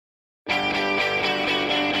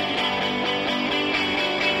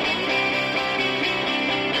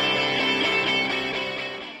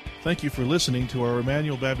Thank you for listening to our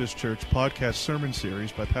Emmanuel Baptist Church podcast sermon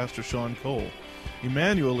series by Pastor Sean Cole.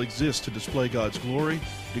 Emmanuel exists to display God's glory,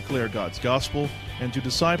 declare God's gospel, and to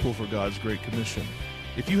disciple for God's Great Commission.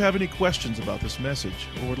 If you have any questions about this message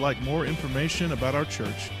or would like more information about our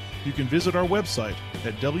church, you can visit our website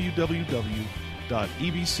at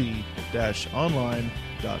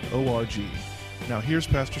www.ebc-online.org. Now here's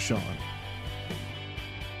Pastor Sean.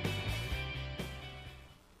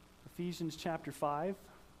 Ephesians chapter 5.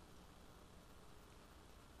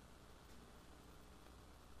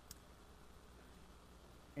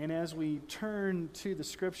 And as we turn to the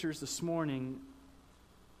scriptures this morning,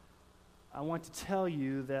 I want to tell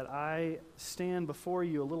you that I stand before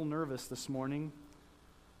you a little nervous this morning,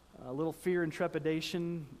 a little fear and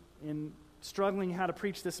trepidation in struggling how to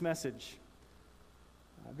preach this message.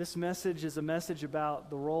 This message is a message about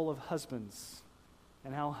the role of husbands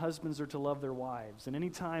and how husbands are to love their wives. And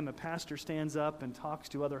anytime a pastor stands up and talks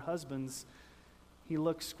to other husbands, he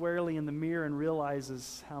looks squarely in the mirror and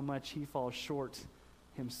realizes how much he falls short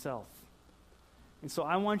himself. And so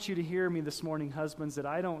I want you to hear me this morning, husbands, that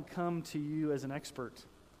I don't come to you as an expert.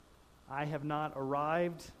 I have not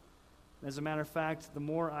arrived. As a matter of fact, the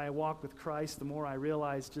more I walk with Christ, the more I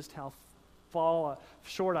realize just how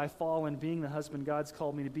short I fall in being the husband God's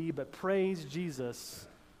called me to be. But praise Jesus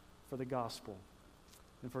for the gospel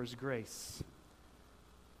and for his grace.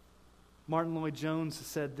 Martin Lloyd-Jones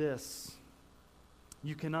said this: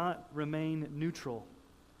 "You cannot remain neutral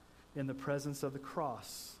in the presence of the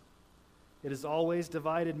cross. It has always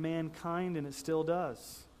divided mankind, and it still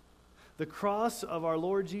does. The cross of our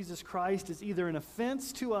Lord Jesus Christ is either an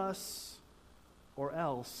offense to us, or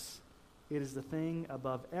else it is the thing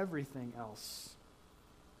above everything else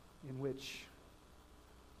in which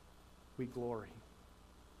we glory."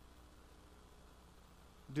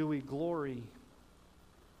 Do we glory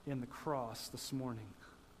in the cross this morning?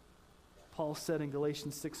 Paul said in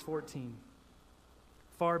Galatians 6:14,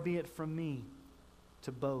 "Far be it from me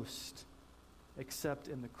to boast except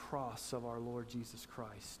in the cross of our Lord Jesus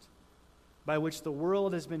Christ, by which the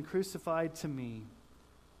world has been crucified to me,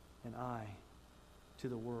 and I to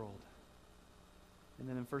the world." And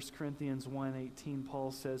then in 1 Corinthians 1:18,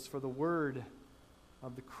 Paul says, "For the word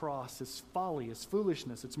of the cross is folly, is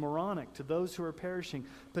foolishness, it's moronic to those who are perishing,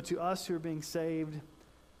 but to us who are being saved,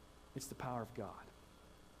 it's the power of God."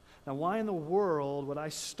 Now, why in the world would I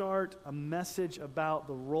start a message about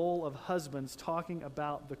the role of husbands talking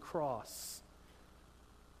about the cross?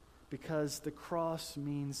 Because the cross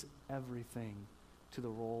means everything to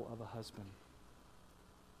the role of a husband.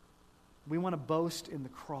 We want to boast in the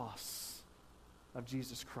cross of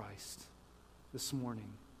Jesus Christ this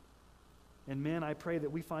morning. And men, I pray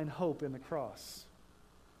that we find hope in the cross.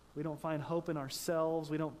 We don't find hope in ourselves.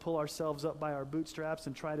 We don't pull ourselves up by our bootstraps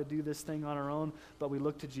and try to do this thing on our own, but we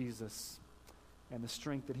look to Jesus and the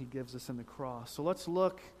strength that he gives us in the cross. So let's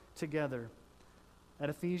look together at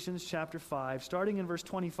Ephesians chapter 5, starting in verse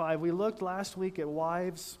 25. We looked last week at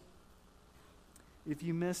wives. If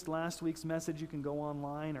you missed last week's message, you can go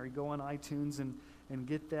online or go on iTunes and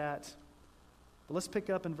get that. But let's pick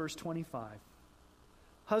up in verse 25.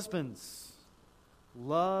 "Husbands,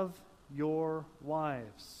 love your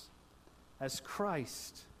wives, as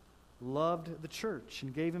Christ loved the church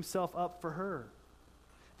and gave himself up for her,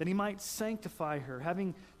 that he might sanctify her,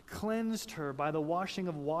 having cleansed her by the washing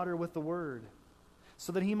of water with the word,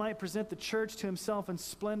 so that he might present the church to himself in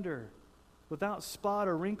splendor, without spot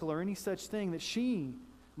or wrinkle or any such thing, that she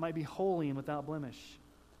might be holy and without blemish.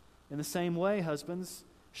 In the same way, husbands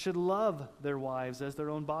should love their wives as their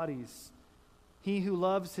own bodies. He who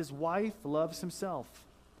loves his wife loves himself.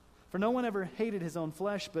 For no one ever hated his own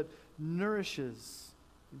flesh, but nourishes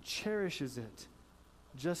and cherishes it,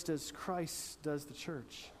 just as Christ does the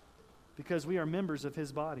church, because we are members of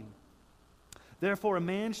his body. Therefore a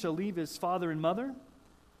man shall leave his father and mother,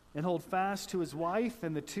 and hold fast to his wife,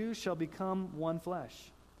 and the two shall become one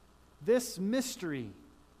flesh. This mystery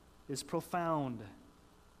is profound,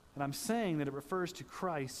 and I'm saying that it refers to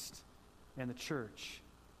Christ and the church.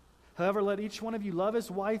 However, let each one of you love his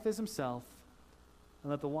wife as himself, and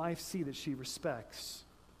let the wife see that she respects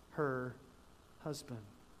her husband."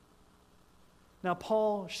 Now,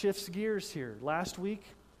 Paul shifts gears here. Last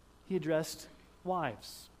week, he addressed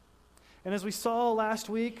wives. And as we saw last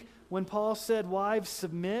week, when Paul said, "Wives,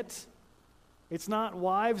 submit," it's not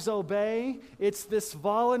 "wives, obey." It's this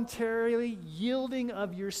voluntarily yielding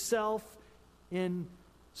of yourself in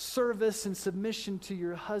service and submission to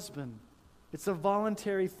your husband. It's a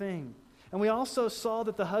voluntary thing. And we also saw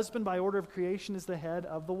that the husband, by order of creation, is the head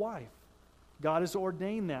of the wife. God has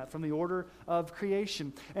ordained that from the order of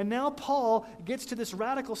creation. And now Paul gets to this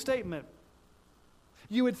radical statement.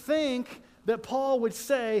 You would think that Paul would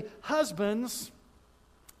say, husbands,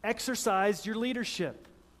 exercise your leadership.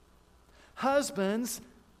 Husbands,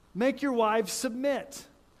 make your wives submit.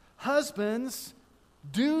 Husbands,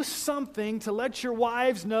 do something to let your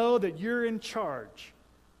wives know that you're in charge.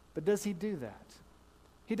 But does he do that?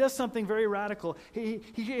 He does something very radical.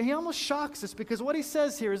 He almost shocks us because what he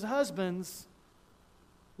says here is, husbands,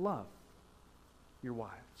 love your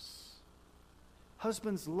wives.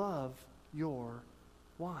 Husbands, love your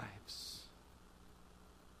wives.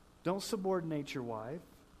 Don't subordinate your wife.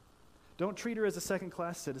 Don't treat her as a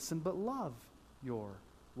second-class citizen, but love your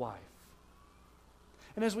wife.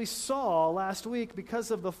 And as we saw last week,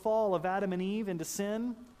 because of the fall of Adam and Eve into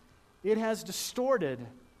sin, it has distorted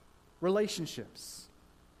relationships.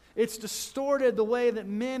 It's distorted the way that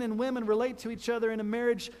men and women relate to each other in a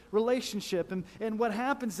marriage relationship. And what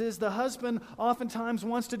happens is the husband oftentimes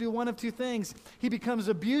wants to do one of two things. He becomes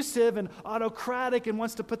abusive and autocratic and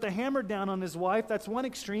wants to put the hammer down on his wife. That's one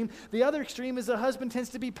extreme. The other extreme is the husband tends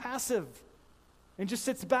to be passive and just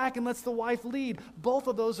sits back and lets the wife lead. Both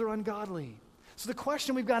of those are ungodly. So the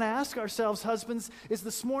question we've got to ask ourselves, husbands, is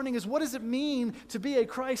this morning is, what does it mean to be a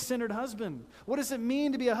Christ-centered husband? What does it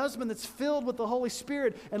mean to be a husband that's filled with the Holy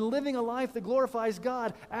Spirit and living a life that glorifies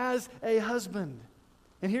God as a husband?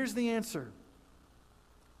 And here's the answer.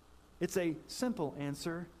 It's a simple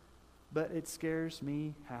answer, but it scares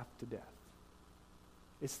me half to death.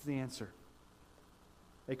 It's the answer.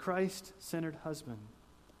 A Christ-centered husband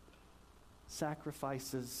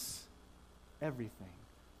sacrifices everything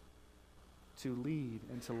to lead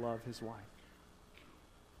and to love his wife.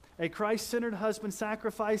 A Christ-centered husband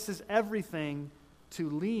sacrifices everything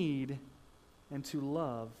to lead and to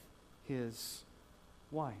love his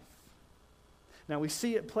wife. Now we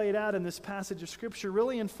see it played out in this passage of Scripture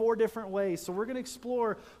really in 4 different ways. So we're going to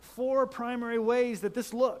explore 4 primary ways that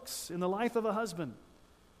this looks in the life of a husband.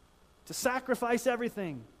 To sacrifice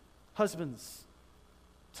everything, husbands.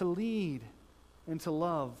 To lead and to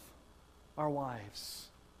love our wives.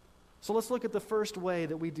 So let's look at the first way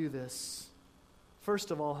that we do this. First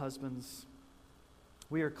of all, husbands,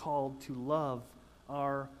 we are called to love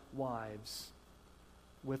our wives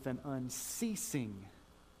with an unceasing,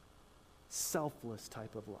 selfless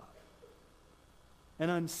type of love. An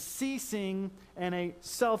unceasing and a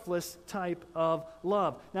selfless type of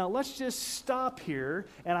love. Now, let's just stop here,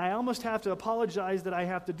 and I almost have to apologize that I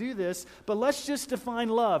have to do this, but let's just define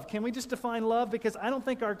love. Can we just define love? Because I don't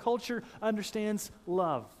think our culture understands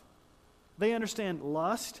love. They understand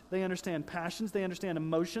lust, they understand passions, they understand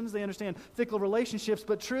emotions, they understand fickle relationships,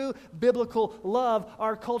 but true biblical love,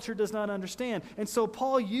 our culture does not understand. And so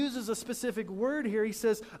Paul uses a specific word here. He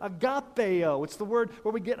says agapeo. It's the word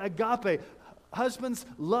where we get agape. Husbands,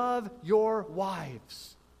 love your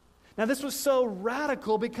wives. Now, this was so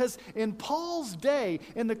radical because in Paul's day,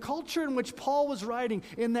 in the culture in which Paul was writing,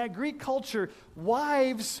 in that Greek culture,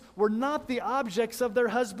 wives were not the objects of their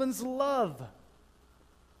husband's love.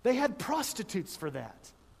 They had prostitutes for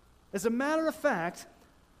that. As a matter of fact,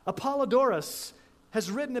 Apollodorus has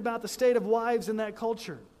written about the state of wives in that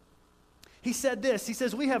culture. He said this, he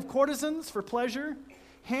says, we have courtesans for pleasure,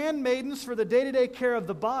 handmaidens for the day-to-day care of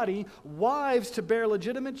the body, wives to bear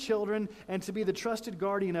legitimate children, and to be the trusted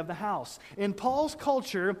guardian of the house. In Paul's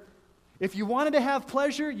culture, if you wanted to have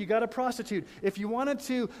pleasure, you got a prostitute. If you wanted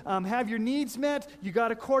to have your needs met, you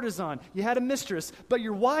got a courtesan. You had a mistress. But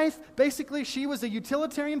your wife, basically, she was a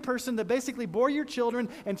utilitarian person that basically bore your children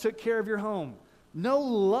and took care of your home. No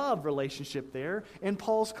love relationship there in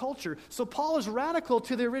Paul's culture. So Paul is radical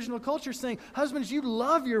to the original culture, saying, husbands, you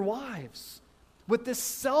love your wives with this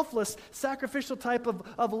selfless, sacrificial type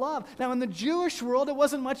of love. Now, in the Jewish world, it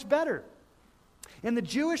wasn't much better. In the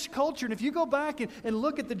Jewish culture, and if you go back and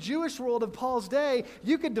look at the Jewish world of Paul's day,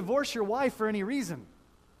 you could divorce your wife for any reason.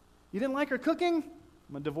 You didn't like her cooking?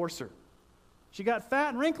 I'm going to divorce her. She got fat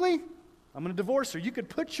and wrinkly? I'm going to divorce her. You could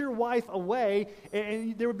put your wife away,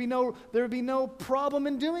 and there would be no problem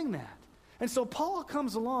in doing that. And so Paul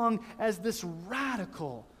comes along as this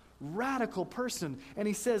radical person, and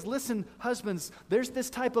he says, listen, husbands, there's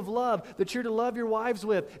this type of love that you're to love your wives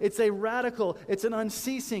with. It's a radical, it's an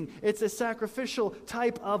unceasing, it's a sacrificial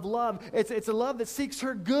type of love. It's a love that seeks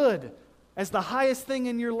her good as the highest thing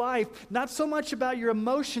in your life. Not so much about your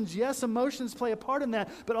emotions. Yes, emotions play a part in that,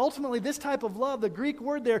 but ultimately this type of love, the Greek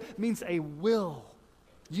word there, means a will.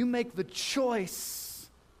 You make the choice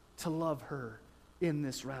to love her in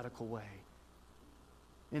this radical way.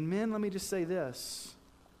 And men, let me just say this.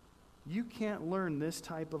 You can't learn this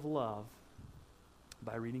type of love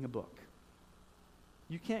by reading a book.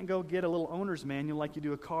 You can't go get a little owner's manual like you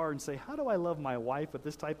do a car and say, how do I love my wife with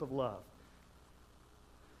this type of love?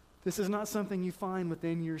 This is not something you find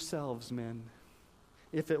within yourselves, men.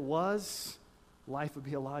 If it was, life would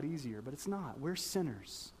be a lot easier, but it's not. We're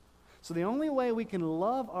sinners. So the only way we can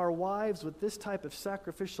love our wives with this type of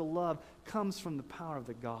sacrificial love comes from the power of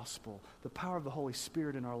the gospel, the power of the Holy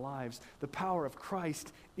Spirit in our lives, the power of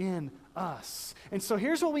Christ in us. And so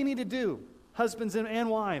here's what we need to do, husbands and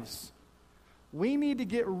wives. We need to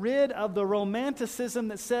get rid of the romanticism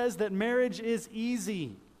that says that marriage is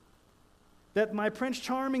easy. That my Prince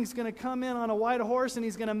Charming is going to come in on a white horse and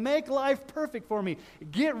he's going to make life perfect for me.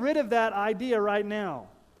 Get rid of that idea right now.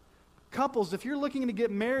 Couples, if you're looking to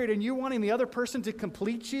get married and you're wanting the other person to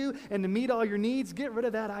complete you and to meet all your needs, get rid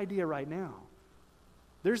of that idea right now.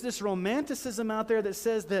 There's this romanticism out there that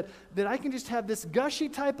says that I can just have this gushy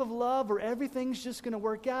type of love where everything's just going to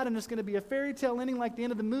work out and it's going to be a fairy tale ending like the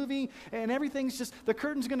end of the movie and everything's just, the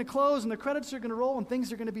curtain's going to close and the credits are going to roll and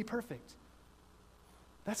things are going to be perfect.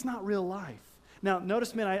 That's not real life. Now,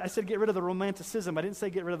 notice, man, I said get rid of the romanticism. I didn't say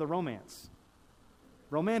get rid of the romance.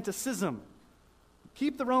 Romanticism.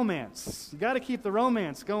 Keep the romance. You got to keep the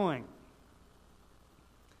romance going.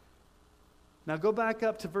 Now go back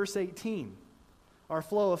up to verse 18, our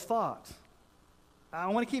flow of thought. I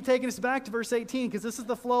want to keep taking us back to verse 18 because this is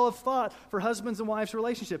the flow of thought for husbands and wives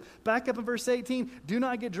relationship. Back up in verse 18, do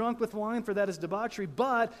not get drunk with wine, for that is debauchery,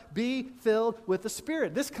 but be filled with the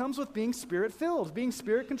Spirit. This comes with being Spirit-filled, being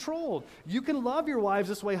Spirit-controlled. You can love your wives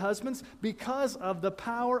this way, husbands, because of the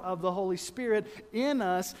power of the Holy Spirit in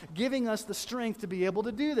us, giving us the strength to be able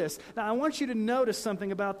to do this. Now, I want you to notice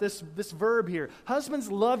something about this verb here. Husbands,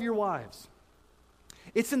 love your wives.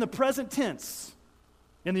 It's in the present tense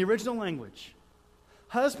in the original language.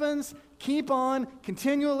 Husbands, keep on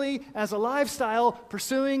continually as a lifestyle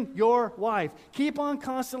pursuing your wife. Keep on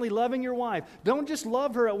constantly loving your wife. Don't just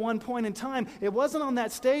love her at one point in time. It wasn't on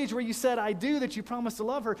that stage where you said, I do, that you promised to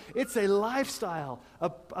love her. It's a lifestyle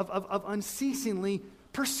of unceasingly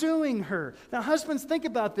pursuing her. Now, husbands, think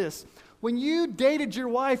about this. When you dated your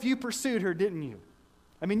wife, you pursued her, didn't you?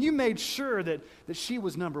 I mean, you made sure that she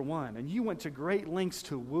was number one, and you went to great lengths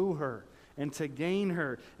to woo her and to gain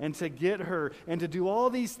her, and to get her, and to do all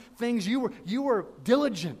these things. You were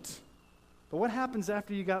diligent. But what happens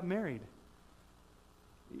after you got married?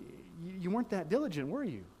 You weren't that diligent, were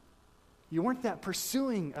you? You weren't that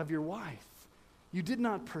pursuing of your wife. You did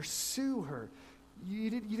not pursue her.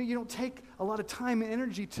 You don't take a lot of time and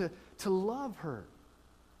energy to love her.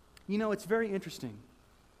 You know, it's very interesting.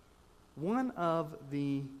 One of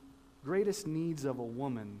the greatest needs of a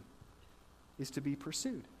woman is to be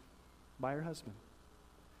pursued by her husband.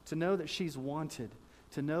 To know that she's wanted,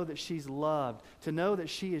 to know that she's loved, to know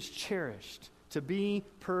that she is cherished, to be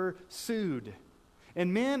pursued.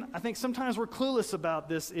 And men, I think sometimes we're clueless about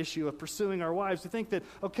this issue of pursuing our wives. We think that,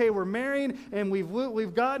 okay, we're married and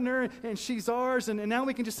we've gotten her and she's ours and now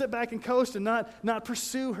we can just sit back and coast and not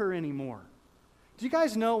pursue her anymore. Do you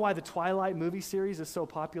guys know why the Twilight movie series is so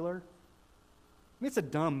popular? I mean, it's a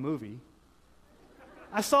dumb movie.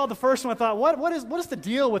 I saw the first one, I thought, what is the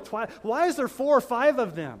deal with Twilight? Why is there 4 or 5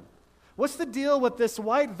 of them? What's the deal with this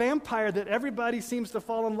white vampire that everybody seems to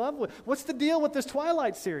fall in love with? What's the deal with this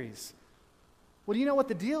Twilight series? Well, do you know what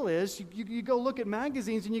the deal is? You go look at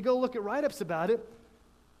magazines and you go look at write-ups about it.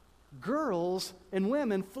 Girls and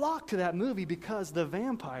women flock to that movie because the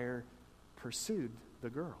vampire pursued the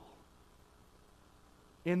girl.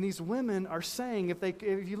 And these women are saying,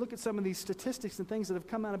 if you look at some of these statistics and things that have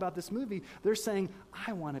come out about this movie, they're saying,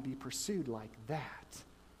 I want to be pursued like that.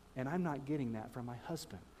 And I'm not getting that from my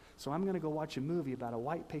husband. So I'm going to go watch a movie about a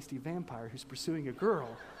white pasty vampire who's pursuing a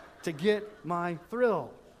girl to get my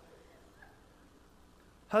thrill.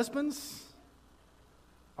 Husbands,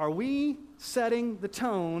 are we setting the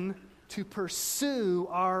tone to pursue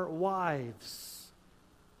our wives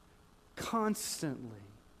constantly?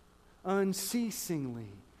 Unceasingly,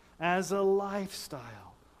 as a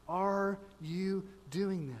lifestyle? Are you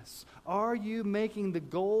doing this? Are you making the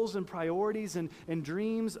goals and priorities and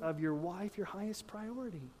dreams of your wife your highest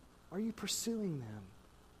priority? Are you pursuing them?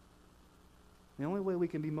 The only way we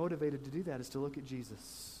can be motivated to do that is to look at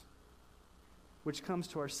Jesus, which comes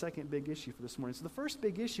to our second big issue for this morning. So the first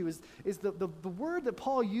big issue is the word that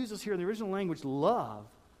Paul uses here in the original language, love,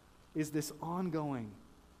 is this ongoing,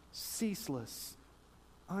 ceaseless,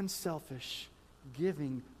 unselfish,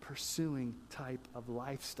 giving, pursuing type of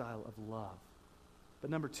lifestyle of love. But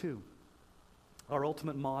number 2, our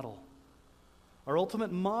ultimate model. Our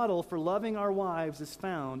ultimate model for loving our wives is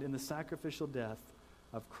found in the sacrificial death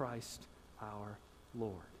of Christ our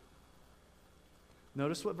Lord.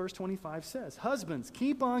 Notice what verse 25 says. Husbands,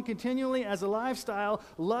 keep on continually as a lifestyle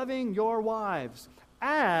loving your wives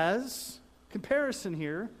as, comparison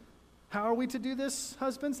here, How are we to do this,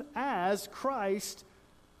 husbands? As Christ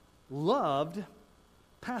loved,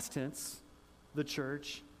 past tense, the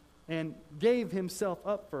church and gave himself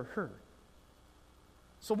up for her.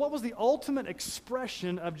 So what was the ultimate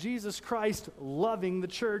expression of Jesus Christ loving the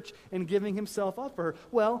church and giving himself up for her?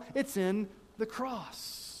 Well, it's in the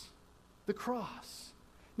cross. The cross.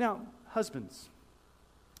 Now, husbands,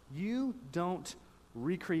 you don't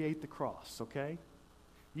recreate the cross, okay?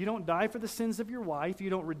 You don't die for the sins of your wife. You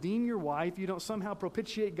don't redeem your wife. You don't somehow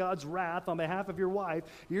propitiate God's wrath on behalf of your wife.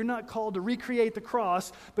 You're not called to recreate the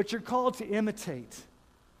cross, but you're called to imitate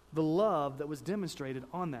the love that was demonstrated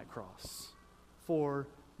on that cross for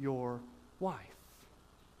your wife.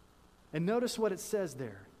 And notice what it says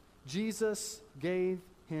there. Jesus gave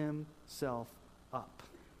himself up.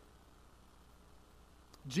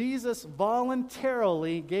 Jesus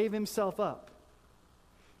voluntarily gave himself up.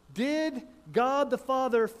 Did God the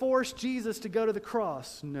Father force Jesus to go to the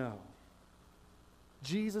cross? No.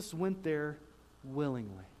 Jesus went there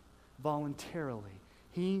willingly, voluntarily.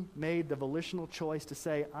 He made the volitional choice to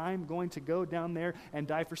say, I'm going to go down there and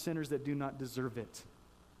die for sinners that do not deserve it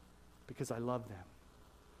because I love them.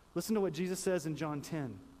 Listen to what Jesus says in John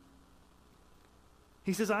 10.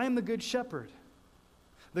 He says, I am the good shepherd.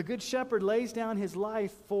 The good shepherd lays down his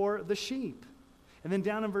life for the sheep. And then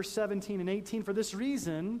down in verse 17 and 18, for this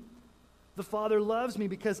reason, the Father loves me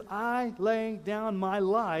because I lay down my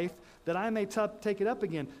life that I may take it up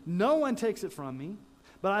again. No one takes it from me,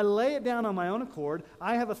 but I lay it down on my own accord.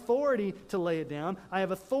 I have authority to lay it down. I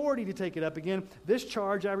have authority to take it up again. This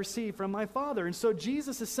charge I receive from my Father. And so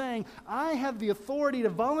Jesus is saying, I have the authority to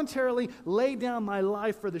voluntarily lay down my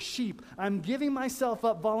life for the sheep. I'm giving myself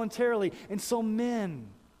up voluntarily. And so men,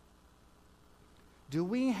 do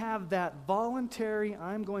we have that voluntary,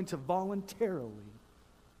 I'm going to voluntarily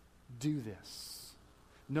do this?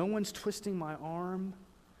 No one's twisting my arm.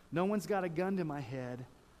 No one's got a gun to my head.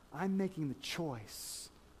 I'm making the choice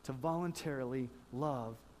to voluntarily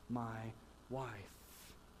love my wife.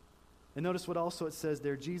 And notice what also it says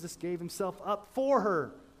there. Jesus gave himself up for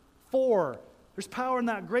her. For. There's power in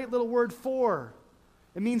that great little word for.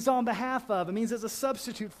 It means on behalf of. It means as a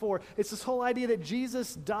substitute for. It's this whole idea that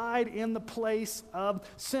Jesus died in the place of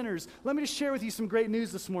sinners. Let me just share with you some great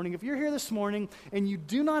news this morning. If you're here this morning and you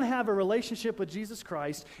do not have a relationship with Jesus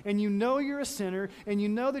Christ, and you know you're a sinner, and you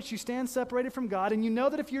know that you stand separated from God, and you know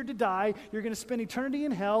that if you're to die, you're going to spend eternity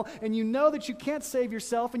in hell, and you know that you can't save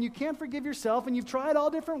yourself, and you can't forgive yourself, and you've tried all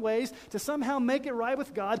different ways to somehow make it right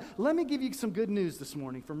with God, let me give you some good news this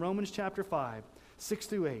morning from Romans chapter 5, 6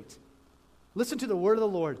 through 8. Listen to the word of the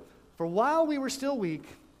Lord. For while we were still weak,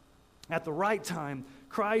 at the right time,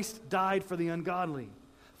 Christ died for the ungodly.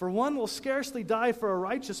 For one will scarcely die for a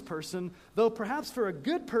righteous person, though perhaps for a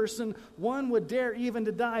good person one would dare even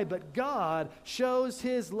to die. But God shows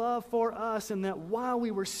his love for us in that while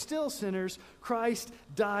we were still sinners, Christ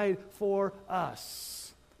died for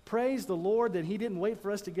us. Praise the Lord that he didn't wait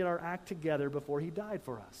for us to get our act together before he died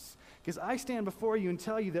for us. Because I stand before you and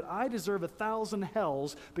tell you that I deserve 1,000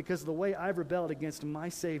 hells because of the way I've rebelled against my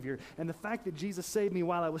Savior. And the fact that Jesus saved me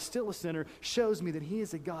while I was still a sinner shows me that he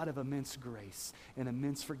is a God of immense grace and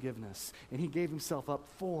immense forgiveness. And he gave himself up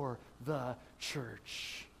for the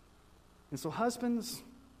church. And so husbands,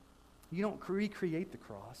 you don't recreate the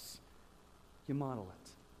cross. You model it.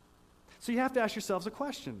 So you have to ask yourselves a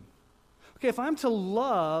question. Okay, if I'm to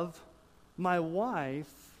love my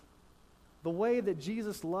wife the way that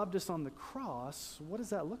Jesus loved us on the cross, what does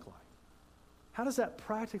that look like? How does that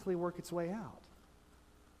practically work its way out?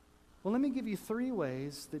 Well, let me give you 3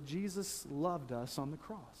 ways that Jesus loved us on the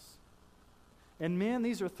cross. And men,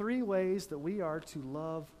 these are 3 ways that we are to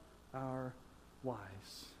love our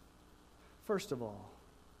wives. First of all,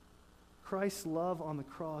 Christ's love on the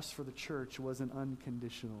cross for the church was an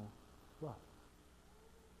unconditional love.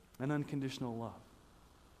 An unconditional love.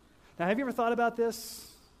 Now, have you ever thought about this?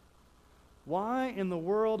 Why in the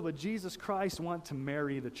world would Jesus Christ want to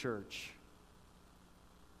marry the church?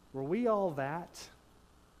 Were we all that?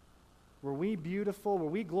 Were we beautiful? Were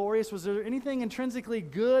we glorious? Was there anything intrinsically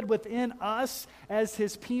good within us as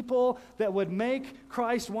his people that would make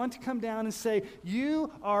Christ want to come down and say,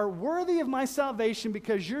 you are worthy of my salvation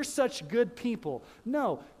because you're such good people?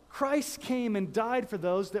 No, Christ came and died for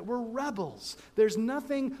those that were rebels. There's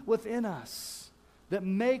nothing within us that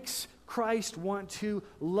makes Christ want to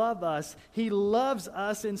love us. He loves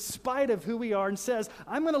us in spite of who we are and says,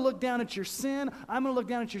 I'm going to look down at your sin. I'm going to look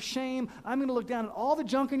down at your shame. I'm going to look down at all the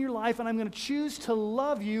junk in your life, and I'm going to choose to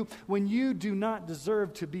love you when you do not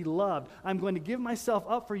deserve to be loved. I'm going to give myself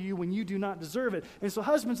up for you when you do not deserve it. And so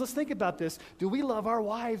husbands, let's think about this. Do we love our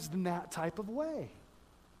wives in that type of way?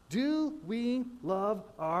 Do we love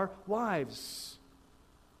our wives?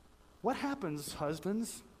 What happens,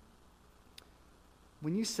 husbands,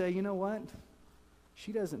 when you say, you know what?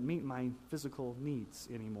 She doesn't meet my physical needs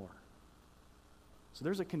anymore. So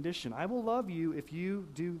there's a condition. I will love you if you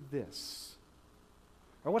do this.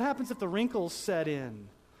 Or what happens if the wrinkles set in,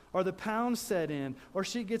 or the pounds set in, or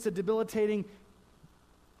she gets a debilitating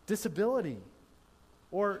disability,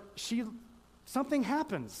 or something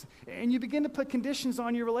happens, and you begin to put conditions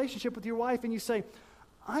on your relationship with your wife, and you say,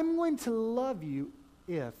 I'm going to love you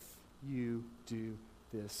if you do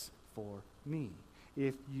this for me.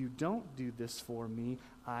 If you don't do this for me,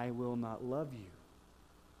 I will not love you.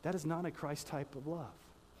 That is not a Christ type of love.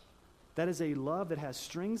 That is a love that has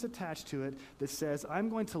strings attached to it that says, I'm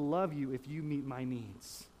going to love you if you meet my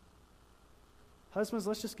needs. Husbands,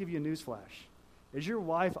 let's just give you a newsflash. Is your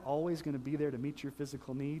wife always going to be there to meet your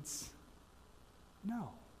physical needs? No.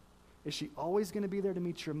 Is she always going to be there to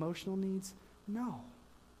meet your emotional needs? No.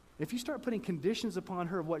 If you start putting conditions upon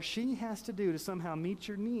her of what she has to do to somehow meet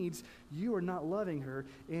your needs, you are not loving her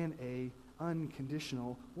in an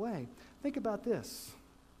unconditional way. Think about this.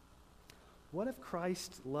 What if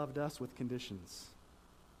Christ loved us with conditions?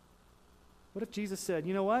 What if Jesus said,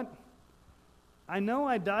 you know what? I know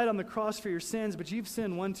I died on the cross for your sins, but you've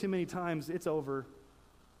sinned one too many times. It's over.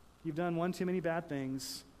 You've done one too many bad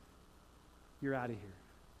things. You're out of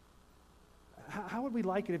here. How would we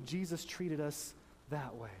like it if Jesus treated us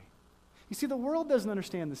that way? You see, the world doesn't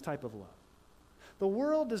understand this type of love. The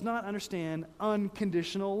world does not understand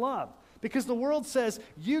unconditional love because the world says,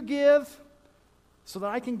 you give so that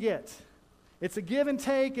I can get. It's a give and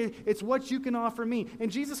take. It's what you can offer me.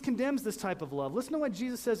 And Jesus condemns this type of love. Listen to what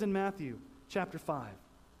Jesus says in Matthew chapter 5,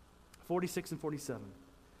 46 and 47.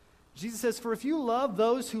 Jesus says, for if you love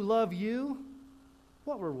those who love you,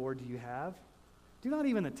 what reward do you have? Do not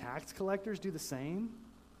even the tax collectors do the same?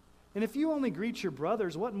 And if you only greet your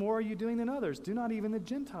brothers, what more are you doing than others? Do not even the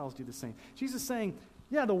Gentiles do the same? Jesus is saying,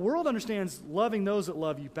 yeah, the world understands loving those that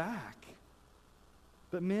love you back.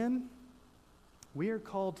 But men, we are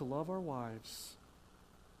called to love our wives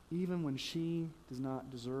even when she does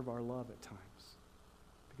not deserve our love at times.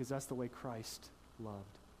 Because that's the way Christ loved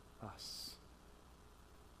us.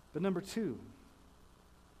 But number two,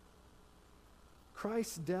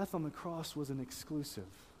 Christ's death on the cross was an exclusive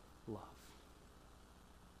love.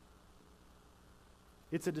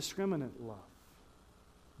 It's a discriminate love.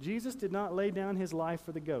 Jesus did not lay down his life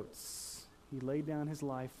for the goats. He laid down his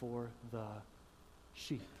life for the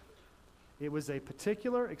sheep. It was a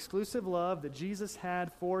particular exclusive love that Jesus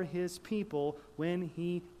had for his people when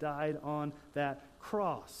he died on that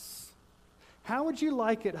cross. How would you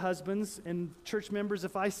like it, husbands and church members,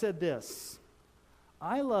 if I said this?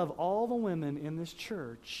 I love all the women in this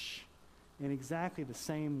church in exactly the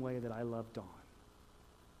same way that I love Dawn.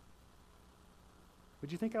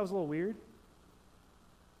 Would you think I was a little weird?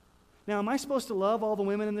 Now, am I supposed to love all the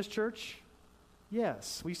women in this church?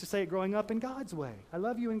 Yes. We used to say it growing up, in God's way. I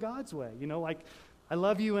love you in God's way. You know, like I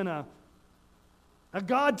love you in a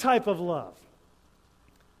God type of love.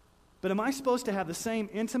 But am I supposed to have the same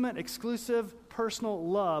intimate, exclusive, personal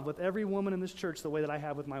love with every woman in this church the way that I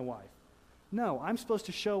have with my wife? No, I'm supposed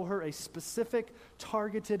to show her a specific,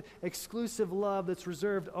 targeted, exclusive love that's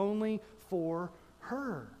reserved only for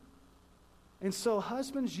her. And so,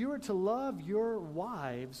 husbands, you are to love your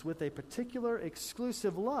wives with a particular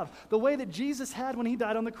exclusive love. The way that Jesus had when he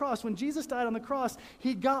died on the cross. When Jesus died on the cross,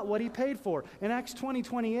 he got what he paid for. In Acts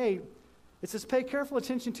 20:28, it says, pay careful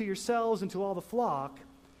attention to yourselves and to all the flock,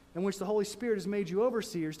 in which the Holy Spirit has made you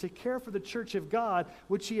overseers, to care for the church of God,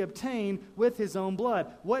 which he obtained with his own blood.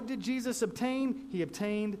 What did Jesus obtain? He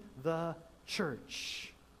obtained the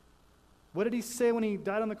church. What did he say when he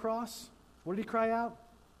died on the cross? What did he cry out?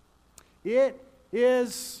 It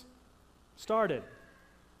is started.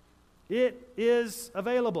 It is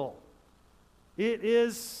available. It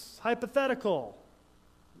is hypothetical.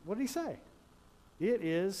 What did he say? It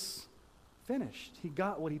is finished. He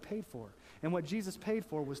got what he paid for. And what Jesus paid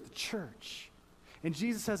for was the church. And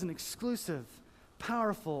Jesus has an exclusive,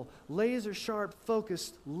 powerful, laser-sharp,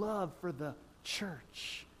 focused love for the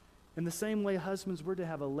church. In the same way, husbands, we're to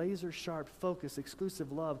have a laser-sharp, focused,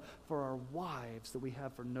 exclusive love for our wives that we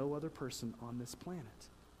have for no other person on this planet.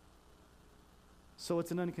 So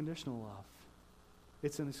it's an unconditional love.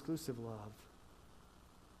 It's an exclusive love.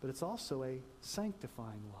 But it's also a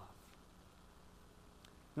sanctifying love.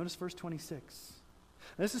 Notice verse 26.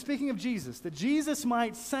 Now, this is speaking of Jesus, that Jesus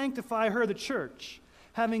might sanctify her, the church,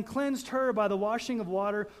 having cleansed her by the washing of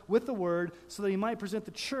water with the word, so that he might present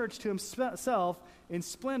the church to himself in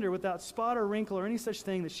splendor, without spot or wrinkle or any such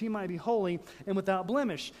thing, that she might be holy and without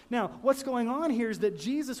blemish. Now, what's going on here is that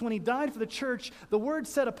Jesus, when he died for the church, the word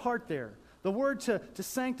set apart there, the word to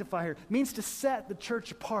sanctify her, means to set the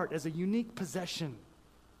church apart as a unique possession.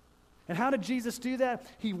 And how did Jesus do that?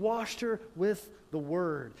 He washed her with the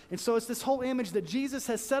word. And so it's this whole image that Jesus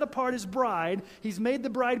has set apart his bride. He's made the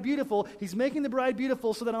bride beautiful. He's making the bride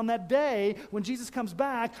beautiful so that on that day, when Jesus comes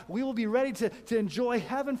back, we will be ready to enjoy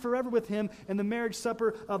heaven forever with him in the marriage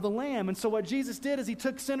supper of the Lamb. And so what Jesus did is he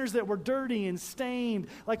took sinners that were dirty and stained,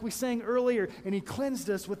 like we sang earlier, and he cleansed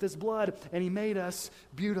us with his blood, and he made us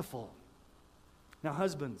beautiful. Now,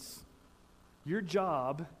 husbands, your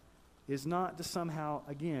job is not to somehow,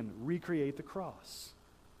 again, recreate the cross.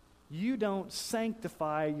 You don't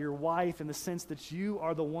sanctify your wife in the sense that you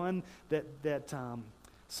are the one that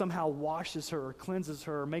somehow washes her or cleanses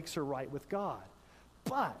her or makes her right with God.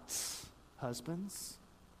 But, husbands,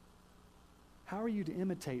 how are you to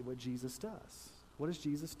imitate what Jesus does? What does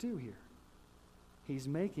Jesus do here? He's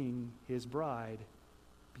making his bride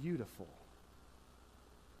beautiful.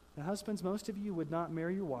 Now, husbands, most of you would not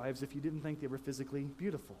marry your wives if you didn't think they were physically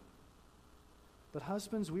beautiful. But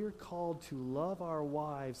husbands, we are called to love our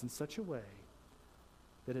wives in such a way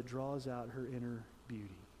that it draws out her inner beauty.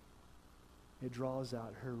 It draws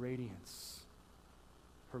out her radiance,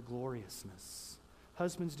 her gloriousness.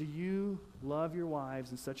 Husbands, do you love your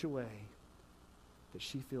wives in such a way that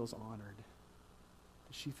she feels honored,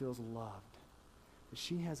 that she feels loved, that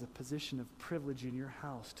she has a position of privilege in your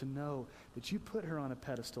house to know that you put her on a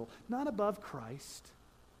pedestal, not above Christ,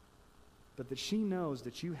 but that she knows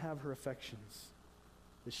that you have her affections,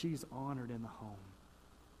 that she's honored in the home,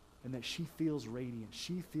 and that she feels radiant,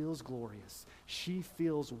 she feels glorious, she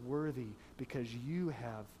feels worthy because you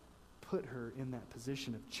have put her in that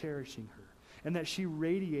position of cherishing her, and that she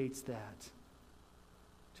radiates that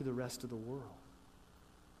to the rest of the world.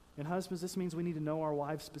 And husbands, this means we need to know our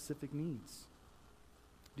wives' specific needs.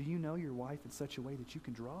 Do you know your wife in such a way that you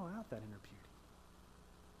can draw out that inner beauty?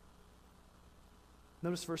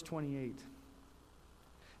 Notice verse 28.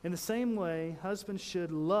 In the same way, husbands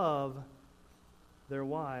should love their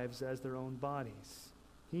wives as their own bodies.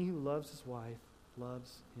 He who loves his wife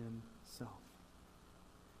loves himself.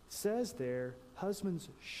 It says there, husbands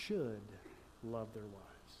should love their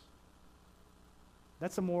wives.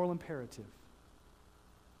 That's a moral imperative.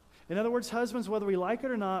 In other words, husbands, whether we like it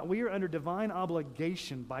or not, we are under divine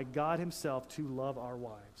obligation by God himself to love our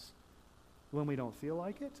wives. When we don't feel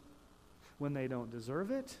like it, when they don't deserve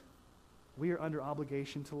it, we are under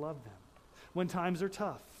obligation to love them. When times are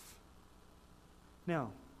tough.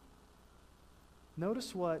 Now,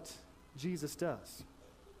 notice what Jesus does.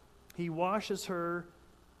 He washes her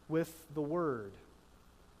with the word.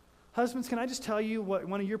 Husbands, can I just tell you what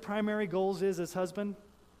one of your primary goals is as husband?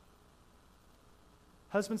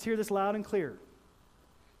 Husbands, hear this loud and clear.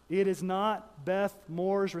 It is not Beth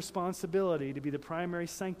Moore's responsibility to be the primary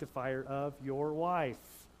sanctifier of your wife,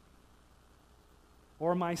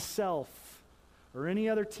 or myself, or any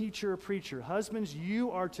other teacher or preacher. Husbands,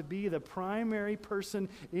 you are to be the primary person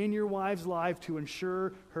in your wife's life to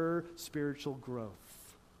ensure her spiritual growth.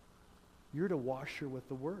 You're to wash her with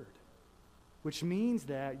the word, which means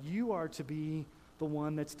that you are to be the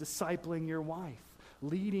one that's discipling your wife,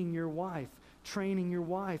 leading your wife, training your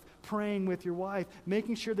wife, praying with your wife,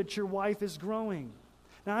 making sure that your wife is growing.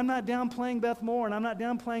 Now, I'm not downplaying Beth Moore, and I'm not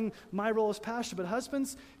downplaying my role as pastor, but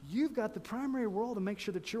husbands, you've got the primary role to make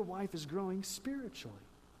sure that your wife is growing spiritually.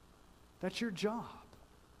 That's your job.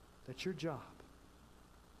 That's your job.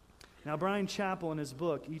 Now, Brian Chappell, in his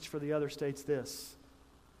book, Each for the Other, states this: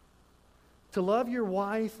 to love your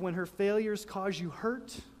wife when her failures cause you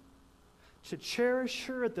hurt, to cherish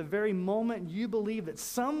her at the very moment you believe that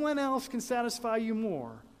someone else can satisfy you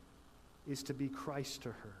more, is to be Christ to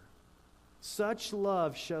her. Such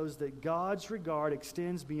love shows that God's regard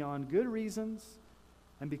extends beyond good reasons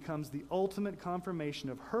and becomes the ultimate confirmation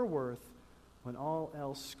of her worth when all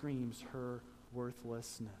else screams her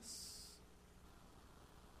worthlessness.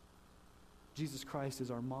 Jesus Christ is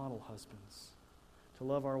our model, husbands, to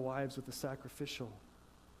love our wives with a sacrificial,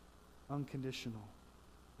 unconditional,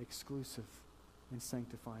 exclusive, and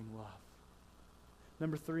sanctifying love.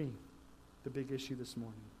 Number 3, the big issue this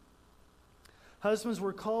morning. Husbands,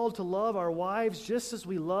 we're called to love our wives just as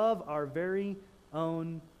we love our very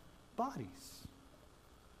own bodies.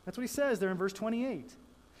 That's what he says there in verse 28.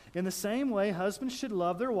 In the same way, husbands should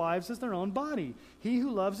love their wives as their own body. He who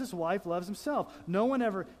loves his wife loves himself. No one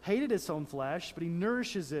ever hated his own flesh, but he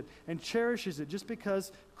nourishes it and cherishes it just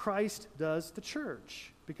because Christ does the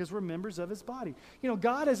church, because we're members of his body. You know,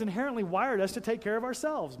 God has inherently wired us to take care of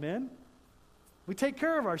ourselves, men. We take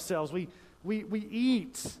care of ourselves. We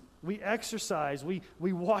eat. We exercise. We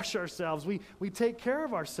wash ourselves. We take care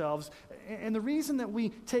of ourselves. And the reason that we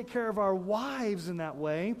take care of our wives in that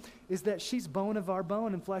way is that she's bone of our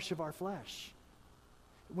bone and flesh of our flesh.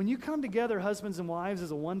 When you come together, husbands and wives,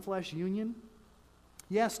 as a one-flesh union,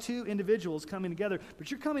 yes, two individuals coming together, but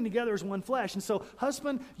you're coming together as one flesh. And so,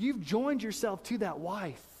 husband, you've joined yourself to that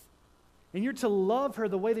wife. And you're to love her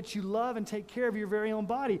the way that you love and take care of your very own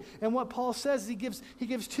body. And what Paul says is he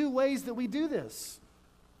gives two ways that we do this.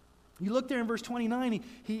 You look there in verse 29,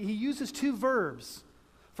 he uses two verbs.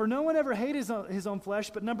 For no one ever hated his own flesh,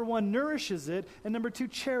 but number one, nourishes it, and number two,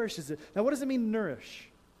 cherishes it. Now, what does it mean, nourish?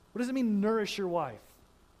 What does it mean, nourish your wife?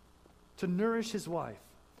 To nourish his wife.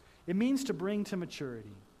 It means to bring to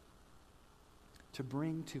maturity. To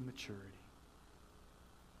bring to maturity.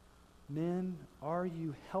 Men, are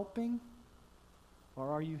you helping or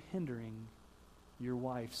are you hindering your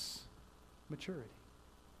wife's maturity?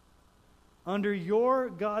 Under your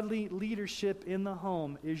godly leadership in the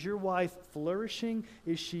home, is your wife flourishing?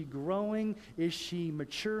 Is she growing? Is she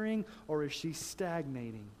maturing? Or is she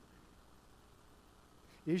stagnating?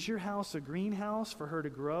 Is your house a greenhouse for her to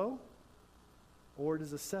grow? Or it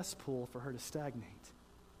is a cesspool for her to stagnate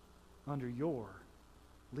under your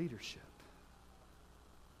leadership?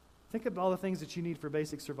 Think of all the things that you need for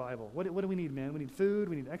basic survival. What do we need, men? We need food,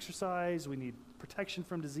 we need exercise, we need protection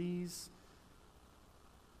from disease.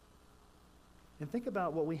 And think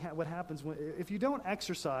about what happens if you don't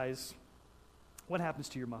exercise. What happens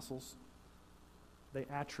to your muscles? They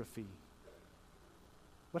atrophy.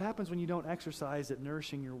 What happens when you don't exercise at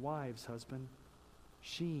nourishing your wives, husband?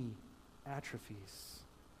 She atrophies.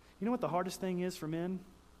 You know what the hardest thing is for men?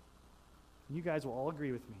 And you guys will all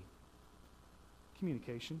agree with me.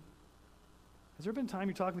 Communication. Has there been a time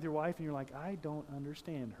you're talking with your wife and you're like, I don't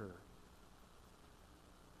understand her.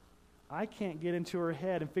 I can't get into her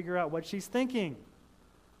head and figure out what she's thinking.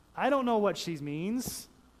 I don't know what she means.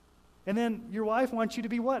 And then your wife wants you to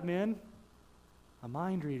be what, men? A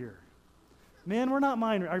mind reader. Men, we're not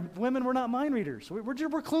mind readers. Women, we're not mind readers. We're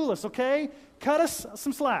clueless, okay? Cut us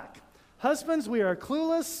some slack. Husbands, we are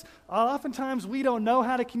clueless. Oftentimes, we don't know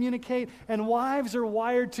how to communicate. And wives are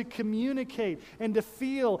wired to communicate and to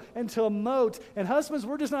feel and to emote. And husbands,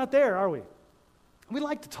 we're just not there, are we? We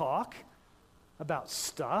like to talk about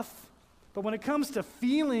stuff. But when it comes to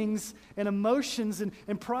feelings and emotions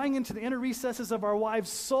and prying into the inner recesses of our wife's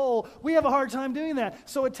soul, we have a hard time doing that.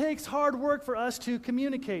 So it takes hard work for us to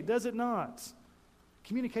communicate, does it not?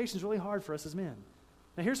 Communication is really hard for us as men.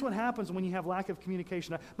 Now here's what happens when you have lack of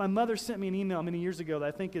communication. My mother sent me an email many years ago that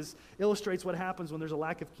I think illustrates what happens when there's a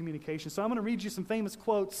lack of communication. So I'm going to read you some famous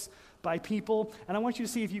quotes by people, and I want you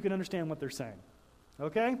to see if you can understand what they're saying.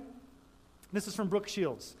 Okay? This is from Brooke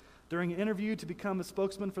Shields during an interview to become a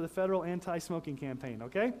spokesman for the federal anti-smoking campaign,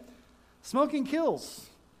 okay? Smoking kills.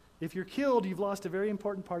 If you're killed, you've lost a very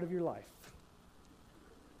important part of your life.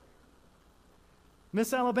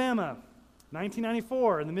 Miss Alabama,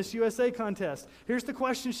 1994, in the Miss USA contest. Here's the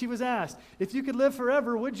question she was asked. If you could live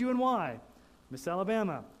forever, would you and why? Miss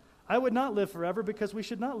Alabama, I would not live forever because we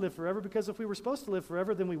should not live forever, because if we were supposed to live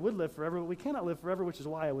forever, then we would live forever, but we cannot live forever, which is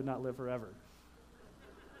why I would not live forever.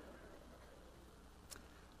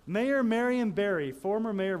 Mayor Marion Barry,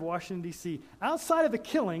 former mayor of Washington, D.C. Outside of the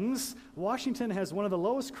killings, Washington has one of the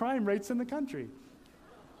lowest crime rates in the country.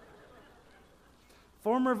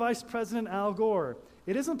 Former Vice President Al Gore.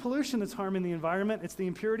 It isn't pollution that's harming the environment, it's the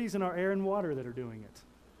impurities in our air and water that are doing it.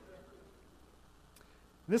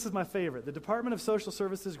 This is my favorite. The Department of Social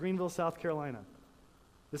Services, Greenville, South Carolina.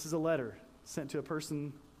 This is a letter sent to a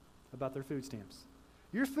person about their food stamps.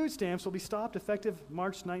 Your food stamps will be stopped effective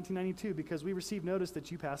March 1992 because we received notice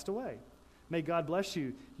that you passed away. May God bless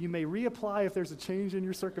you. You may reapply if there's a change in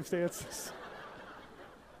your circumstances.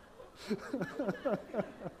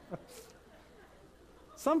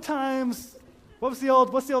 Sometimes, what's the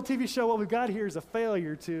old TV show? What we've got here is a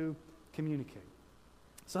failure to communicate.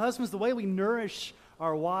 So husbands, the way we nourish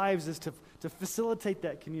our wives is to facilitate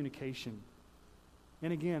that communication.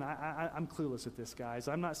 And again, I'm clueless at this, guys.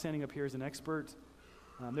 I'm not standing up here as an expert.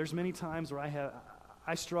 There's many times where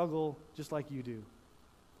I struggle just like you do.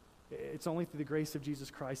 It's only through the grace of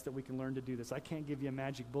Jesus Christ that we can learn to do this. I can't give you a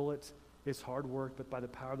magic bullet. It's hard work, but by the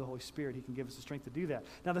power of the Holy Spirit, He can give us the strength to do that.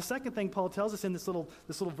 Now, the second thing Paul tells us in this little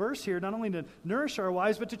verse here, not only to nourish our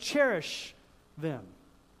wives, but to cherish them.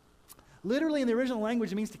 Literally in the original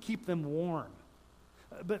language, it means to keep them warm.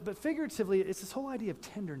 But figuratively, it's this whole idea of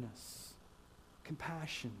tenderness,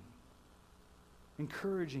 compassion,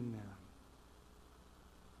 encouraging them.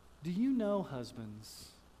 Do you know, husbands,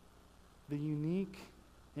 the unique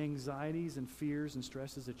anxieties and fears and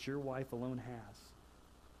stresses that your wife alone has?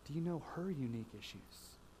 Do you know her unique issues?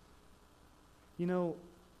 You know,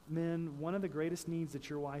 men, one of the greatest needs that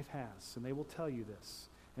your wife has, and they will tell you this,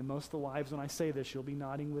 and most of the wives, when I say this, you'll be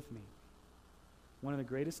nodding with me. One of the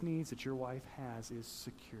greatest needs that your wife has is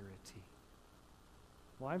security.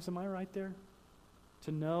 Wives, am I right there?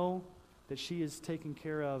 To know that she is taken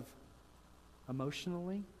care of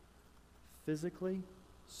emotionally, physically,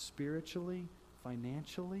 spiritually,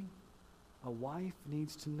 financially. A wife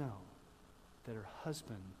needs to know that her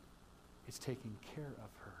husband is taking care of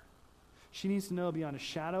her. She needs to know beyond a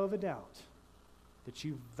shadow of a doubt that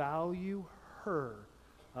you value her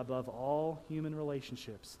above all human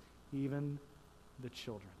relationships, even the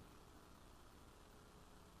children.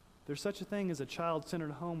 There's such a thing as a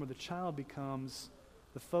child-centered home where the child becomes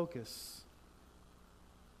the focus.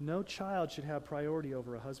 No child should have priority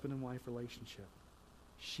over a husband and wife relationship.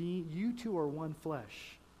 You two are one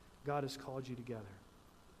flesh. God has called you together.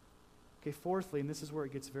 Okay, fourthly, and this is where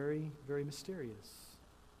it gets very, very mysterious.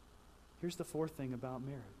 Here's the fourth thing about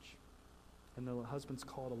marriage. And the husband's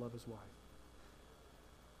called to love his wife.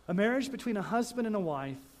 A marriage between a husband and a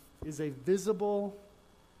wife is a visible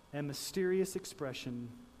and mysterious expression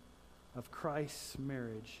of Christ's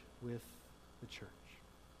marriage with the church.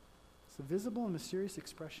 It's a visible and mysterious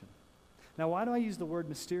expression. Now, why do I use the word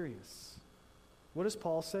mysterious? What does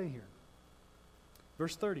Paul say here?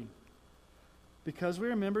 Verse 30. Because we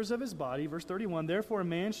are members of his body, verse 31, therefore a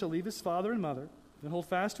man shall leave his father and mother and hold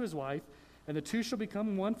fast to his wife, and the two shall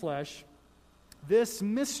become one flesh. This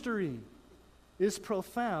mystery is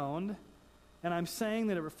profound, and I'm saying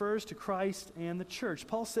that it refers to Christ and the church.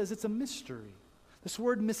 Paul says it's a mystery. This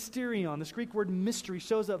word mysterion, this Greek word mystery,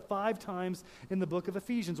 shows up 5 times in the book of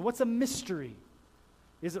Ephesians. What's a mystery?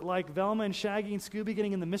 Is it like Velma and Shaggy and Scooby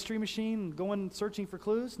getting in the mystery machine and going searching for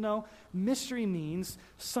clues? No. Mystery means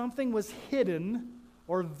something was hidden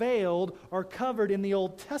or veiled or covered in the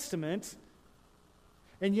Old Testament,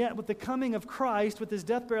 and yet with the coming of Christ, with his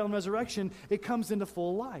death, burial, and resurrection, it comes into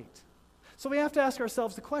full light. So we have to ask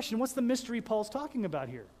ourselves the question, what's the mystery Paul's talking about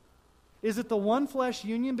here? Is it the one flesh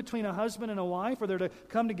union between a husband and a wife, or they're to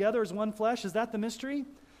come together as one flesh? Is that the mystery?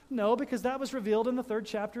 No, because that was revealed in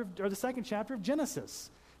the second chapter of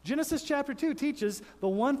Genesis. Genesis chapter 2 teaches the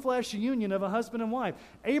one flesh union of a husband and wife.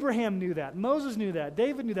 Abraham knew that. Moses knew that.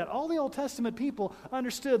 David knew that. All the Old Testament people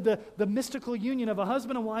understood the mystical union of a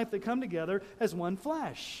husband and wife that come together as one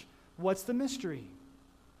flesh. What's the mystery?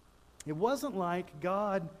 It wasn't like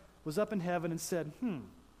God was up in heaven and said,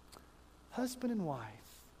 husband and wife,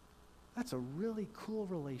 that's a really cool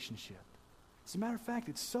relationship. As a matter of fact,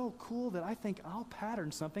 it's so cool that I think I'll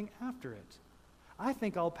pattern something after it. I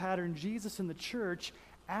think I'll pattern Jesus in the church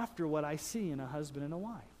after what I see in a husband and a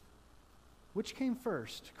wife. Which came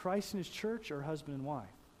first, Christ and his church or husband and wife?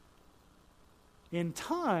 In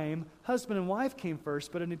time, husband and wife came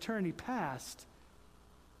first, but in eternity past,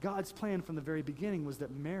 God's plan from the very beginning was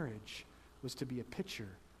that marriage was to be a picture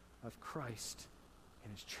of Christ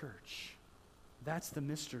and his church. That's the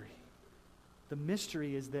mystery. The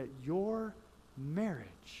mystery is that your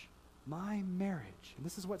marriage, my marriage, and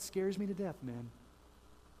this is what scares me to death, men,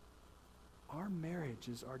 our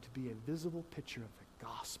marriages are to be a visible picture of the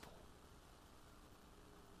gospel.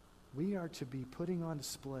 We are to be putting on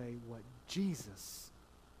display what Jesus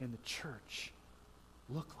and the church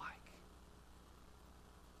look like.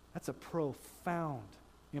 That's a profound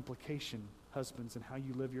implication, husbands, in how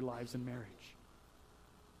you live your lives in marriage.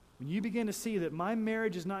 When you begin to see that my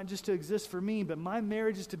marriage is not just to exist for me, but my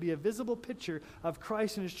marriage is to be a visible picture of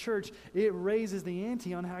Christ and his church, it raises the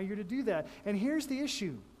ante on how you're to do that. And here's the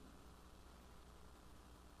issue.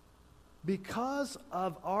 Because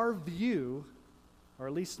of our view, or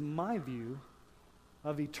at least my view,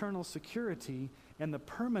 of eternal security and the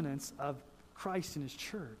permanence of Christ and his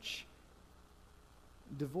church,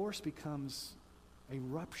 divorce becomes a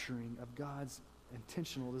rupturing of God's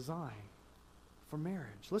intentional design for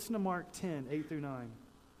marriage. Listen to Mark 10, 8 through 9.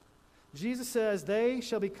 Jesus says, they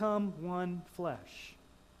shall become one flesh.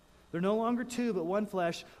 They're no longer two, but one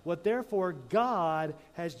flesh. What therefore God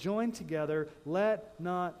has joined together, let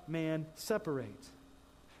not man separate.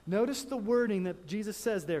 Notice the wording that Jesus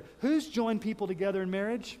says there. Who's joined people together in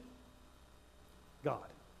marriage? God.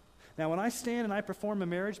 Now, when I stand and I perform a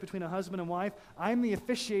marriage between a husband and wife, I'm the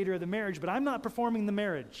officiator of the marriage, but I'm not performing the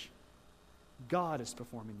marriage. God is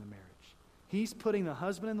performing the marriage. He's putting the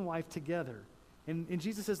husband and the wife together And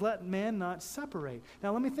Jesus says, let man not separate.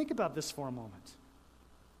 Now let me think about this for a moment.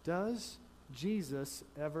 Does Jesus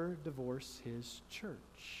ever divorce his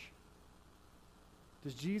church?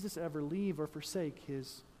 Does Jesus ever leave or forsake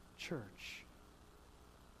his church?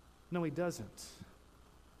 No, he doesn't.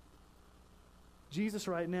 Jesus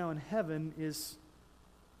right now in heaven is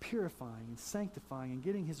purifying and sanctifying and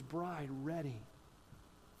getting his bride ready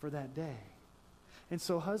for that day. And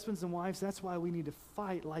so husbands and wives, that's why we need to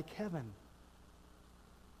fight like heaven.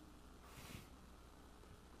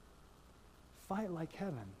 Fight like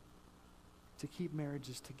heaven to keep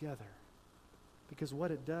marriages together. Because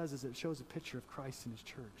what it does is it shows a picture of Christ and his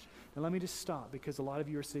church. Now let me just stop, because a lot of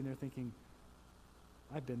you are sitting there thinking,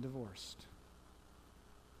 I've been divorced.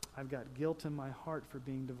 I've got guilt in my heart for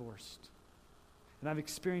being divorced. And I've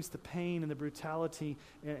experienced the pain and the brutality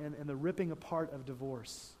and the ripping apart of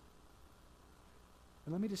divorce.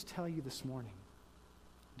 And let me just tell you this morning,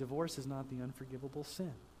 divorce is not the unforgivable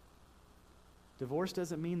sin. Divorce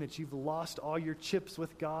doesn't mean that you've lost all your chips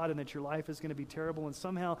with God and that your life is going to be terrible and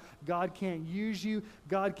somehow God can't use you,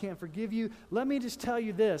 God can't forgive you. Let me just tell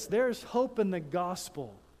you this, there's hope in the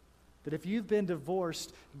gospel that if you've been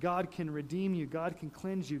divorced, God can redeem you, God can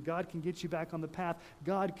cleanse you, God can get you back on the path,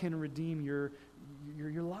 God can redeem your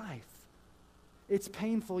life. It's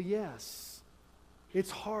painful, yes. It's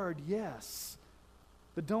hard, yes.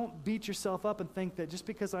 But don't beat yourself up and think that just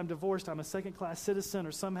because I'm divorced, I'm a second-class citizen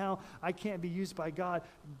or somehow I can't be used by God.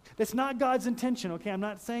 That's not God's intention, okay? I'm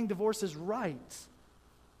not saying divorce is right.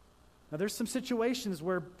 Now, there's some situations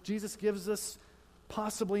where Jesus gives us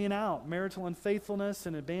possibly an out, marital unfaithfulness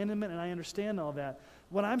and abandonment, and I understand all that.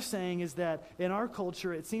 What I'm saying is that in our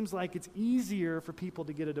culture, it seems like it's easier for people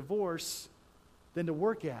to get a divorce than to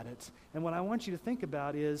work at it. And what I want you to think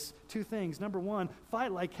about is two things. Number one,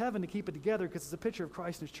 fight like heaven to keep it together because it's a picture of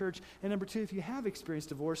Christ and his church. And number two, if you have experienced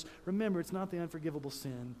divorce, remember it's not the unforgivable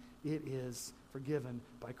sin. It is forgiven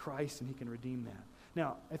by Christ and he can redeem that.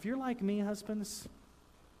 Now, if you're like me, husbands,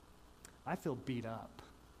 I feel beat up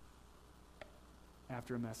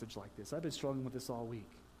after a message like this. I've been struggling with this all week.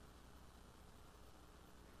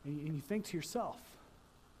 And you think to yourself,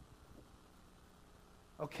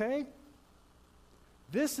 okay,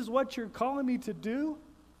 this is what you're calling me to do?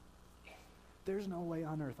 There's no way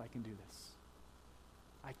on earth I can do this.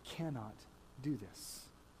 I cannot do this.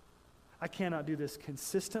 I cannot do this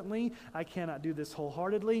consistently. I cannot do this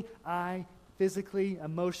wholeheartedly. I physically,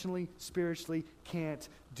 emotionally, spiritually can't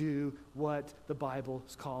do what the Bible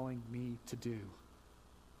is calling me to do.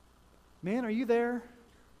 Man, are you there?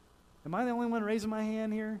 Am I the only one raising my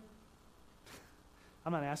hand here?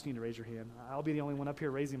 I'm not asking you to raise your hand. I'll be the only one up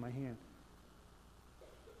here raising my hand.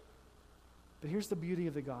 But here's the beauty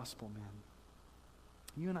of the gospel, man.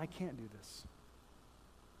 You and I can't do this.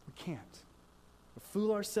 We can't. We'll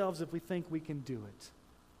fool ourselves if we think we can do it.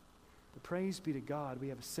 But praise be to God, we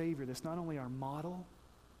have a Savior that's not only our model,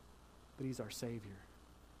 but he's our Savior.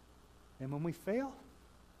 And when we fail,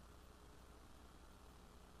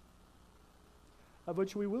 I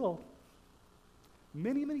bet you we will.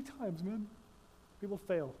 Many, many times, man, we will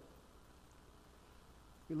fail.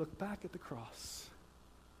 We look back at the cross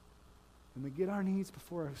and we get our knees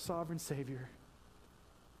before our sovereign Savior and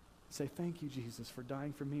say, thank you, Jesus, for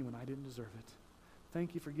dying for me when I didn't deserve it.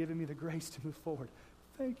 Thank you for giving me the grace to move forward.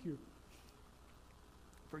 Thank you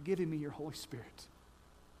for giving me your Holy Spirit.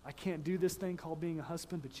 I can't do this thing called being a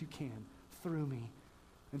husband, but you can through me.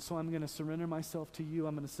 And so I'm going to surrender myself to you.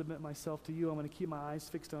 I'm going to submit myself to you. I'm going to keep my eyes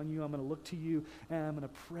fixed on you. I'm going to look to you, and I'm going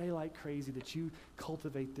to pray like crazy that you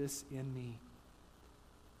cultivate this in me.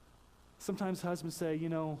 Sometimes husbands say,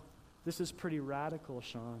 this is pretty radical,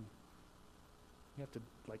 Sean. You have to,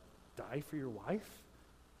 die for your wife?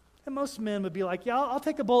 And most men would be like, yeah, I'll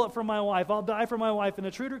take a bullet for my wife. I'll die for my wife. An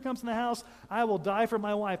intruder comes in the house, I will die for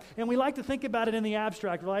my wife. And we like to think about it in the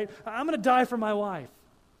abstract, right? I'm going to die for my wife.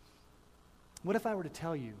 What if I were to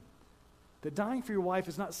tell you that dying for your wife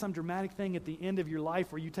is not some dramatic thing at the end of your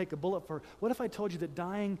life where you take a bullet for her? What if I told you that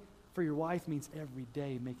dying for your wife means every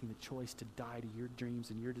day making the choice to die to your dreams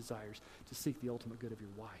and your desires, to seek the ultimate good of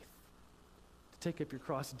your wife? Take up your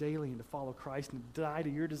cross daily and to follow Christ and die to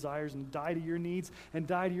your desires and die to your needs and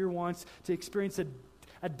die to your wants, to experience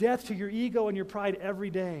a death to your ego and your pride every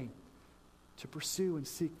day, to pursue and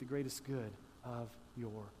seek the greatest good of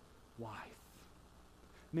your wife.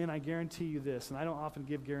 Men, I guarantee you this, and I don't often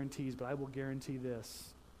give guarantees, but I will guarantee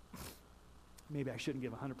this. Maybe I shouldn't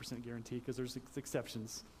give a 100% guarantee because there's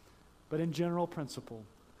exceptions. But in general principle,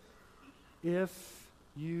 if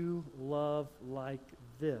you love like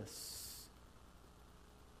this,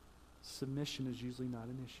 submission is usually not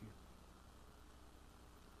an issue.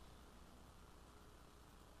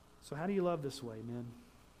 So how do you love this way, men?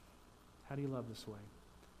 How do you love this way?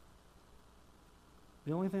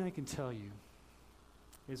 The only thing I can tell you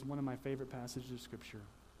is one of my favorite passages of Scripture.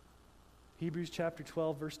 Hebrews chapter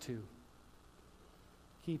 12, verse 2.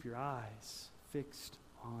 Keep your eyes fixed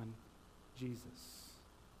on Jesus,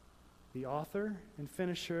 the author and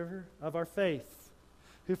finisher of our faith,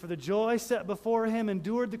 who for the joy set before him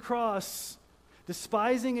endured the cross,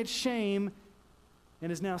 despising its shame, and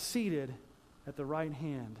is now seated at the right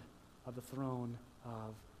hand of the throne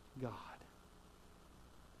of God.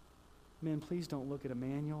 Men, please don't look at a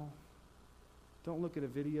manual. Don't look at a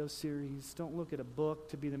video series. Don't look at a book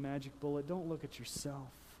to be the magic bullet. Don't look at yourself.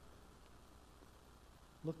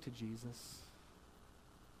 Look to Jesus.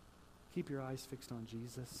 Keep your eyes fixed on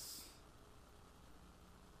Jesus.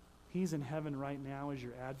 He's in heaven right now as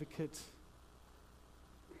your advocate.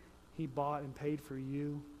 He bought and paid for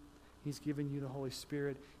you. He's given you the Holy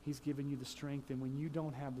Spirit. He's given you the strength. And when you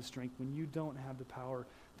don't have the strength, when you don't have the power,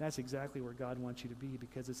 that's exactly where God wants you to be,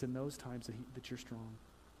 because it's in those times that you're strong.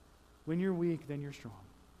 When you're weak, then you're strong.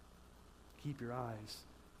 Keep your eyes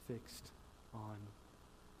fixed on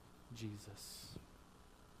Jesus.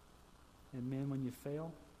 And men, when you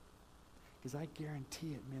fail, because I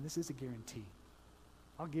guarantee it, man, this is a guarantee.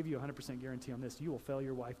 I'll give you a 100% guarantee on this. You will fail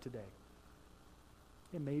your wife today.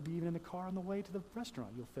 And maybe even in the car on the way to the restaurant,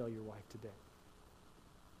 you'll fail your wife today.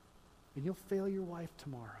 And you'll fail your wife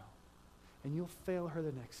tomorrow. And you'll fail her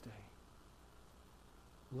the next day.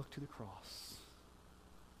 Look to the cross.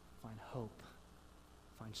 Find hope.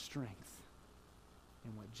 Find strength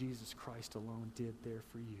in what Jesus Christ alone did there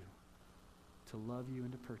for you, to love you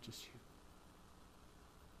and to purchase you.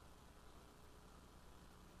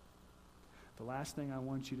 The last thing I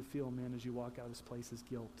want you to feel, men, as you walk out of this place is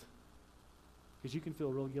guilt. Because you can feel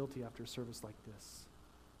real guilty after a service like this.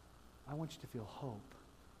 I want you to feel hope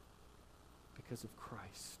because of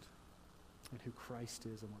Christ and who Christ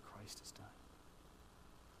is and what Christ has done.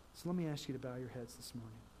 So let me ask you to bow your heads this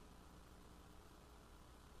morning.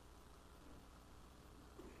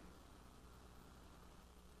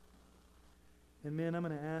 And men, I'm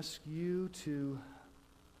going to ask you to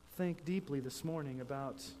think deeply this morning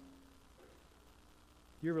about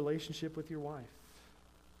your relationship with your wife.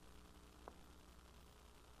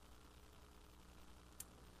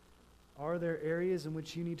 Are there areas in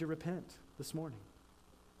which you need to repent this morning?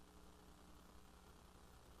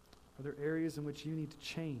 Are there areas in which you need to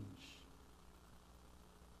change?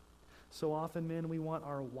 So often, men, we want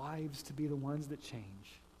our wives to be the ones that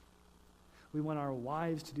change. We want our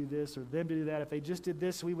wives to do this or them to do that. If they just did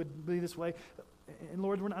this, we would be this way. And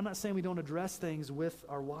Lord, I'm not saying we don't address things with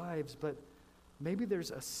our wives, but maybe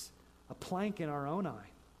there's a plank in our own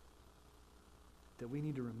eye that we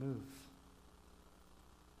need to remove.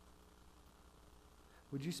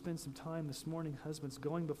 Would you spend some time this morning, husbands,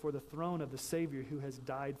 going before the throne of the Savior who has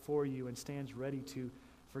died for you and stands ready to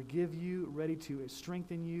forgive you, ready to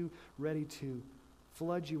strengthen you, ready to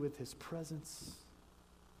flood you with His presence?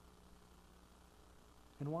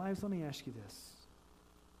 And wives, let me ask you this.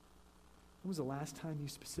 When was the last time you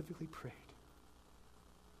specifically prayed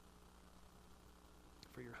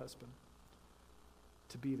for your husband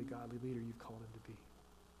to be the godly leader you've called him to be,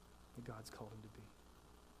 that God's called him to be?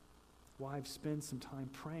 Wives, spend some time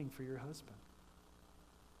praying for your husband.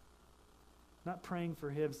 Not praying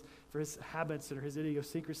for his habits or his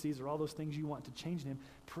idiosyncrasies or all those things you want to change in him.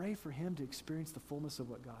 Pray for him to experience the fullness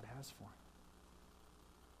of what God has for him.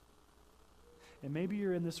 And maybe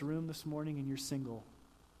you're in this room this morning and you're single,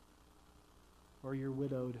 or you're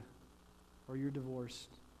widowed, or you're divorced.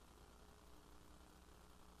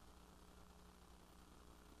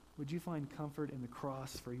 Would you find comfort in the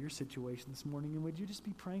cross for your situation this morning? And would you just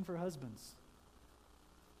be praying for husbands?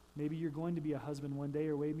 Maybe you're going to be a husband one day,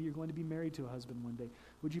 or maybe you're going to be married to a husband one day.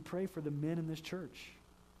 Would you pray for the men in this church?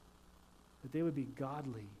 That they would be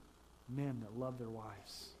godly men that love their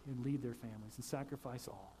wives and lead their families and sacrifice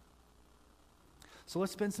all. So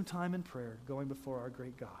let's spend some time in prayer, going before our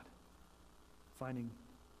great God, finding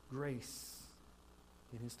grace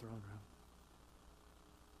in His throne room.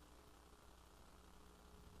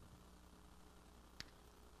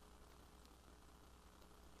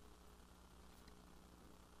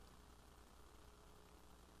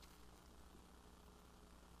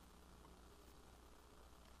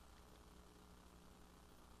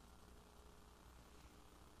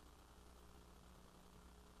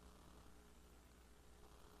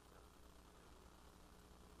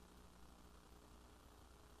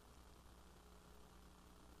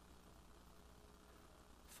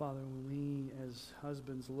 Father, when we as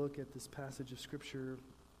husbands look at this passage of Scripture,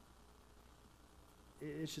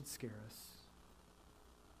 it should scare us.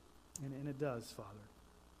 And it does, Father.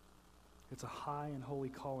 It's a high and holy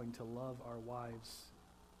calling to love our wives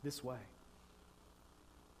this way.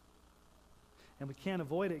 And we can't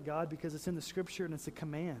avoid it, God, because it's in the Scripture and it's a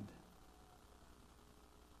command.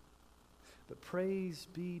 But praise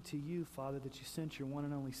be to you, Father, that you sent your one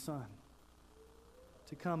and only Son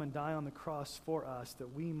to come and die on the cross for us,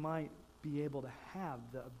 that we might be able to have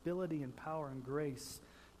the ability and power and grace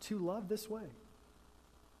to love this way.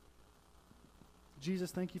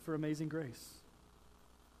 Jesus, thank you for amazing grace.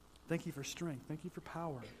 Thank you for strength. Thank you for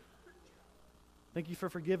power. Thank you for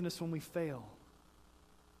forgiveness when we fail.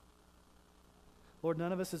 Lord,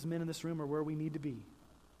 none of us as men in this room are where we need to be.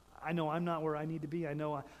 I know I'm not where I need to be. I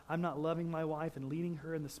know I'm not loving my wife and leading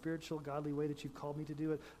her in the spiritual, godly way that you've called me to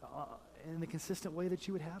do it, in the consistent way that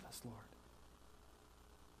you would have us, Lord.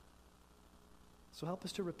 So help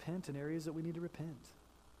us to repent in areas that we need to repent.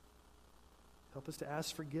 Help us to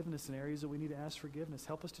ask forgiveness in areas that we need to ask forgiveness.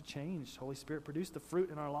 Help us to change. Holy Spirit, produce the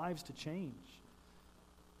fruit in our lives to change.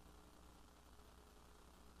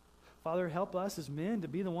 Father, help us as men to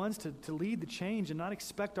be the ones to lead the change and not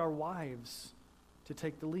expect our wives to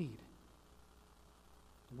take the lead.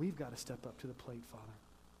 We've got to step up to the plate, Father,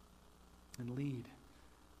 and lead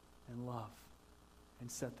and love and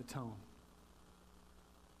set the tone.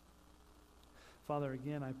 Father,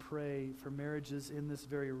 again, I pray for marriages in this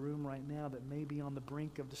very room right now that may be on the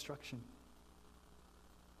brink of destruction.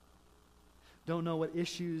 Don't know what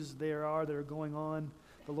issues there are that are going on,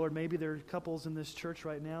 but Lord, maybe there are couples in this church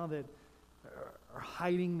right now that are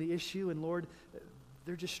hiding the issue, and Lord,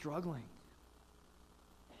 they're just struggling.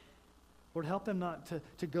 Lord, help them not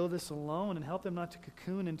to go this alone, and help them not to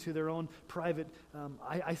cocoon into their own private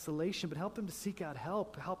isolation, but help them to seek out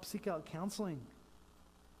help seek out counseling,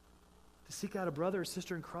 to seek out a brother or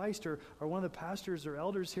sister in Christ, or one of the pastors or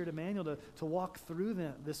elders here at Emmanuel to walk through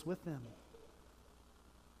this with them.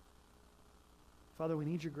 Father, we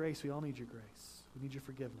need your grace. We all need your grace. We need your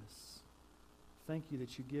forgiveness. Thank you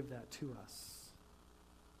that you give that to us.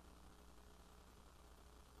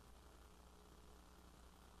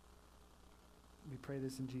 We pray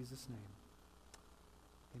this in Jesus' name.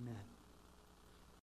 Amen.